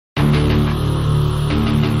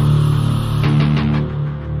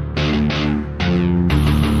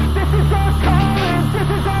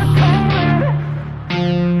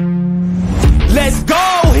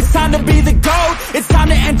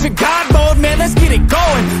enter God mode, man, let's get it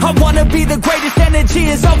going. I wanna be the greatest, energy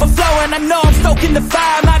is overflowing. I know I'm stoking the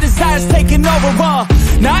fire, my desire's taking over.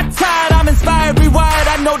 Not tired, I'm inspired, rewired.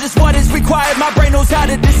 I know just what is required. My brain knows how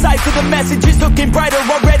to decipher the messages, looking brighter.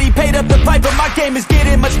 Already paid up the fight, but my game is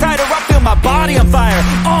getting much tighter. I feel my body on fire.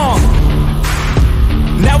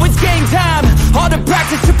 Now it's game time. All the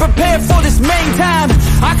practice to prepare for this main time.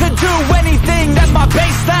 I could do anything, that's my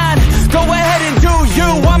baseline. Go ahead and do you,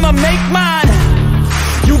 I'ma make mine.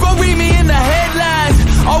 You gon' read me in the headlines.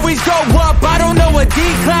 Always go up, I don't know a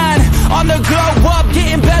decline. On the glow up,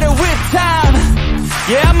 getting better with time.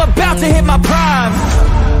 Yeah, I'm about to hit my prime.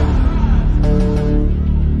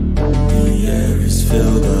 The air is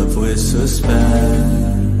filled up with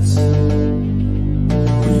suspense.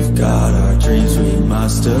 We've got our dreams we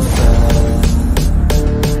must defend,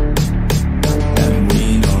 and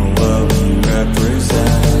we know what we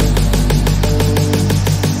represent.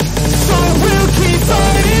 So we'll keep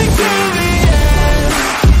fighting till the end.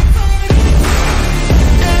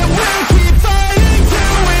 Yeah, we'll keep fighting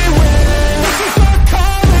till we win. This is our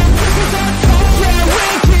calling, this is our calling. Yeah,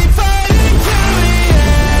 we'll keep fighting till the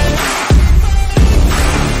end.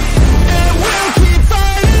 Yeah, we'll keep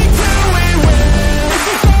fighting till we win. This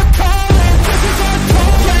is our calling, this is our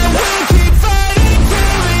calling. Yeah, we'll keep fighting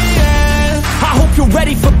till the end. I hope you're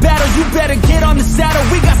ready for battle, you better get on the saddle.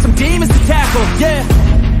 We got some demons to tackle, yeah.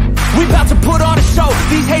 We about to put on a show,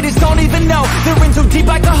 these haters don't even know. They're in too deep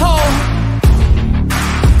like a hole,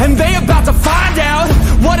 and they about to find out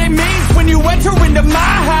what it means when you enter into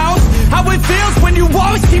my house. How it feels when you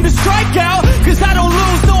always seem to strike out. Cause I don't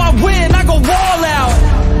lose, no I win, I go all out.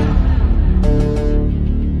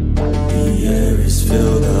 The air is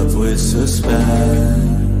filled up with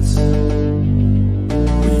suspense.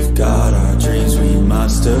 We've got our dreams we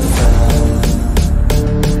must defend.